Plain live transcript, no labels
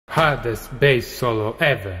Hardest bass solo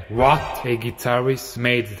ever. What? A guitarist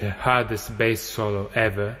made the hardest bass solo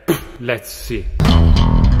ever? Let's see.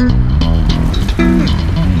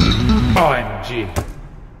 OMG.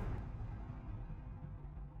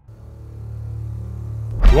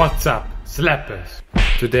 What's up, slappers?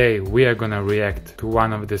 Today we are gonna react to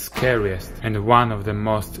one of the scariest and one of the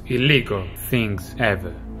most illegal things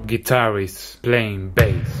ever. Guitarists playing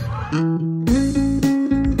bass.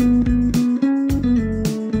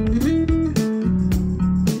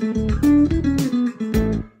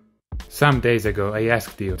 Some days ago I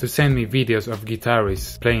asked you to send me videos of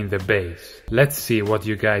guitarists playing the bass. Let's see what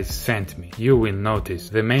you guys sent me. You will notice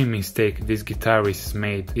the main mistake these guitarists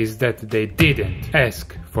made is that they didn't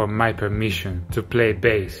ask for my permission to play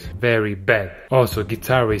bass. Very bad. Also,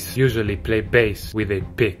 guitarists usually play bass with a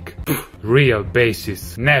pick. Real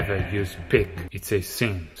bassists never use pick. It's a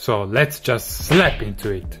sin. So let's just slap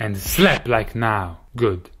into it and slap like now.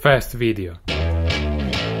 Good. First video.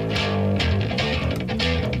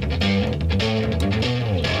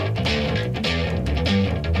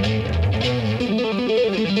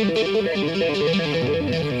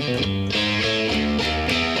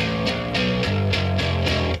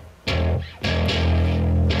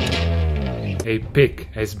 A pick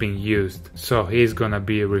has been used, so he's gonna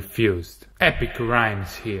be refused. Epic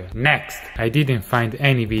rhymes here. Next, I didn't find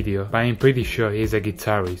any video, but I'm pretty sure he's a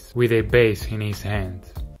guitarist with a bass in his hand.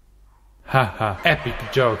 Haha, epic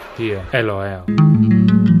joke here, LOL.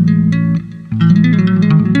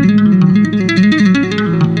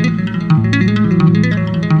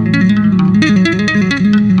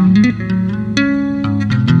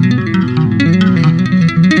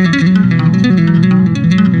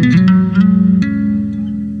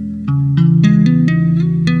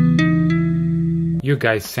 You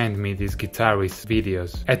guys send me these guitarist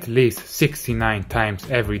videos at least 69 times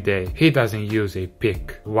every day. He doesn't use a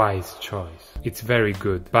pick. Wise choice. It's very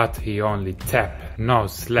good, but he only tap, no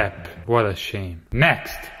slap. What a shame.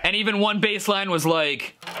 Next! And even one bass line was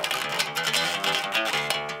like...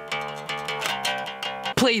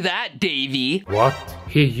 Play that, Davey. What?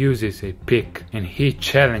 He uses a pick and he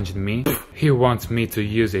challenged me? He wants me to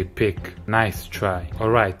use a pick. Nice try.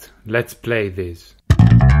 Alright, let's play this.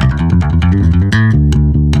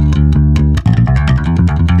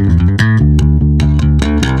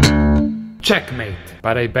 Checkmate!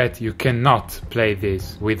 But I bet you cannot play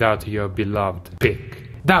this without your beloved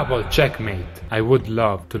pick. Double checkmate! I would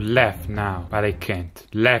love to laugh now, but I can't.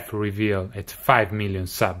 Laugh reveal at 5 million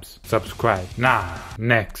subs. Subscribe now.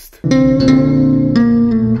 Next.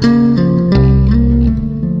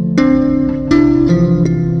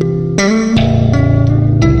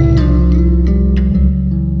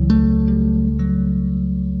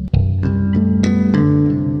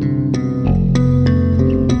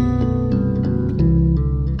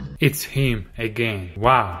 It's him again.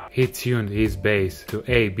 Wow, he tuned his bass to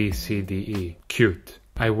A, B, C, D, E. Cute.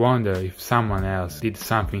 I wonder if someone else did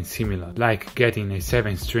something similar, like getting a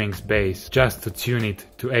 7-strings bass just to tune it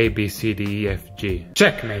to A, B, C, D, E, F, G.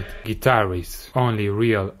 Checkmate, guitarists. Only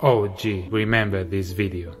real OG remember this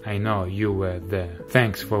video. I know you were there.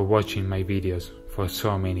 Thanks for watching my videos for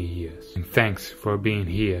so many years. And thanks for being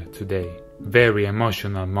here today. Very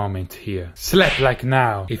emotional moment here. Slap like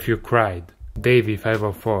now if you cried. Davey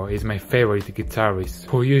 504 is my favorite guitarist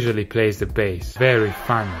who usually plays the bass. Very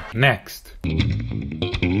funny. Next.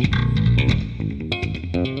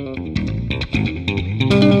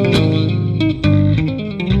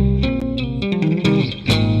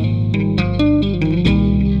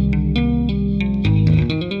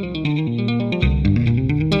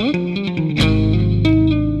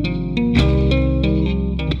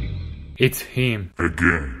 It's him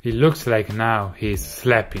again. It looks like now he's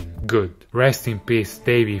slapping. Good. Rest in peace,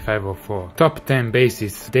 Davey 504. Top 10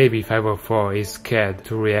 bassists Davey 504 is scared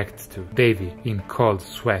to react to. Davey in cold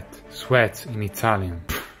sweat. Sweat in Italian.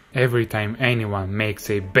 Every time anyone makes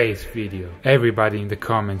a bass video, everybody in the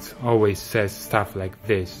comments always says stuff like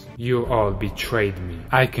this. You all betrayed me.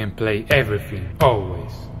 I can play everything,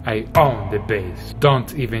 always. I own the bass.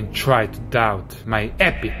 Don't even try to doubt my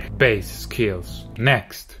epic bass skills.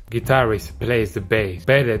 Next. Guitarist plays the bass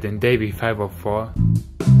better than Davey 504.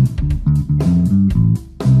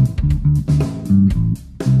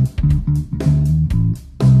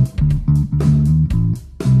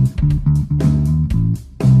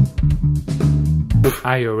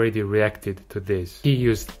 I already reacted to this. He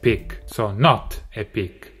used pick, so not a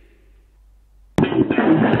pick.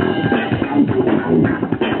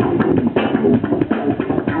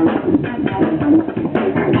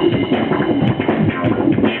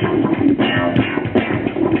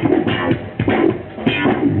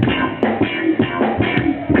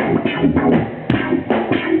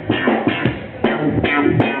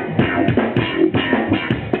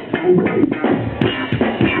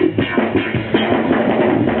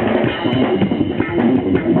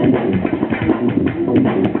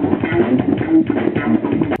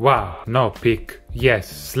 Wow, no pick. Yes,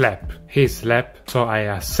 slap. He slap, so I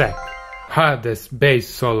accept. Hardest bass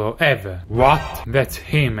solo ever. What? That's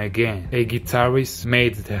him again. A guitarist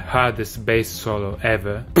made the hardest bass solo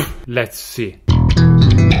ever. Let's see.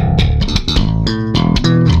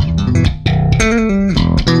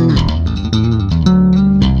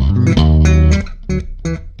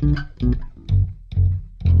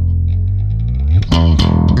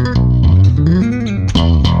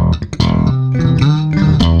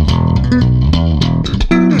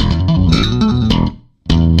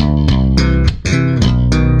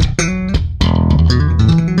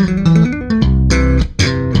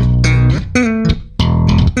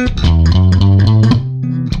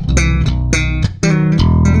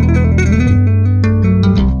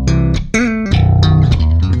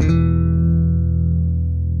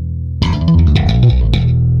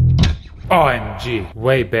 OMG,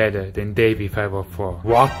 way better than Davey 504.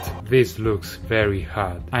 What? This looks very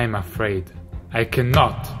hard. I'm afraid I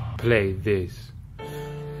cannot play this.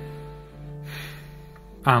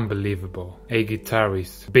 Unbelievable. A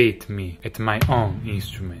guitarist beat me at my own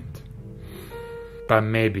instrument. But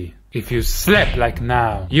maybe if you slap like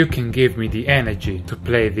now, you can give me the energy to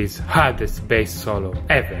play this hardest bass solo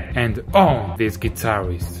ever and own this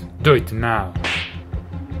guitarist. Do it now.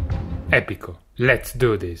 Epico. Let's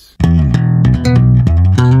do this.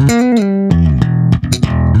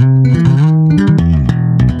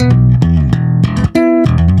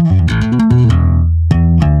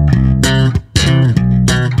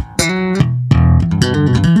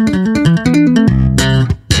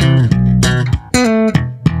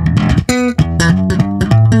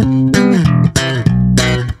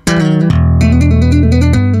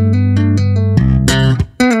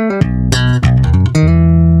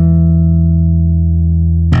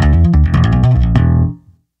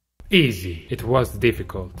 Easy. It was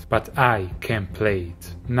difficult, but I can play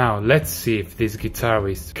it. Now let's see if this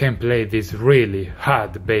guitarist can play this really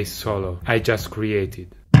hard bass solo I just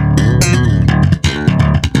created.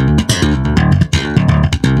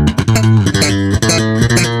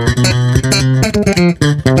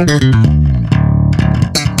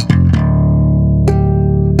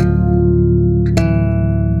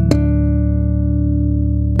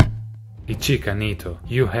 Chicanito,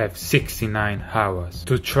 you have 69 hours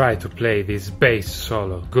to try to play this bass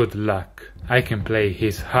solo. Good luck. I can play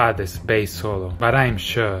his hardest bass solo, but I'm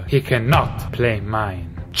sure he cannot play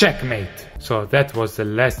mine. Checkmate! So that was the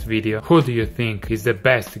last video. Who do you think is the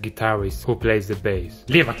best guitarist who plays the bass?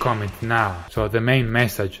 Leave a comment now. So the main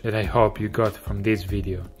message that I hope you got from this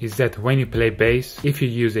video is that when you play bass, if you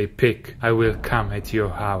use a pick, I will come at your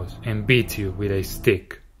house and beat you with a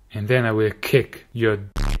stick. And then I will kick your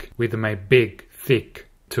dick with my big, thick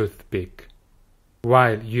toothpick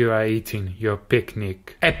while you are eating your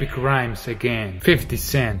picnic. Epic rhymes again. 50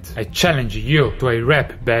 Cent. I challenge you to a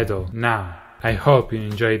rap battle now. I hope you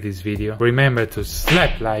enjoyed this video. Remember to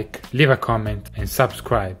slap like, leave a comment and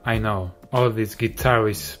subscribe. I know all these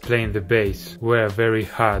guitarists playing the bass were very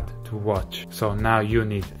hard to watch. So now you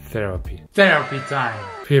need therapy. Therapy time!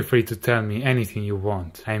 Feel free to tell me anything you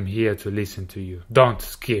want. I'm here to listen to you. Don't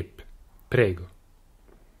skip. Prego.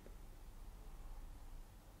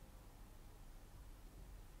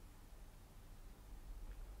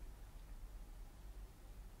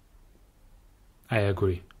 I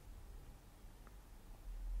agree.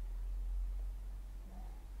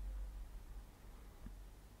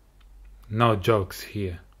 No jokes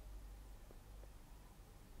here.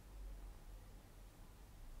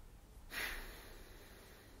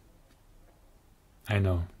 I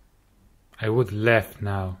know. I would laugh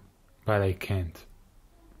now, but I can't.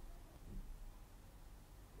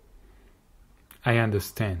 I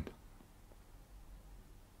understand.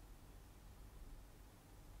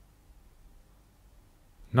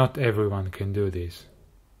 Not everyone can do this,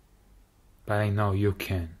 but I know you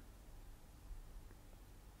can.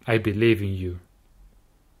 I believe in you.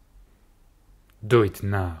 Do it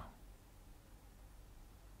now.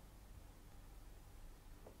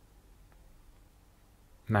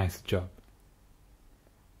 Nice job.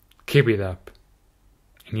 Keep it up,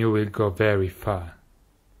 and you will go very far.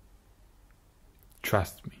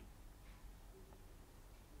 Trust me.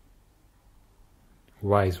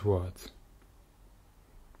 Wise words.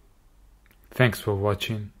 Thanks for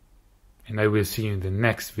watching, and I will see you in the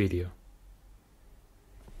next video.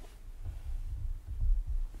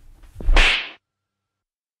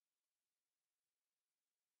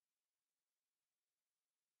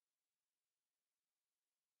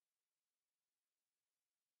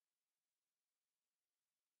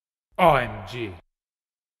 OMG!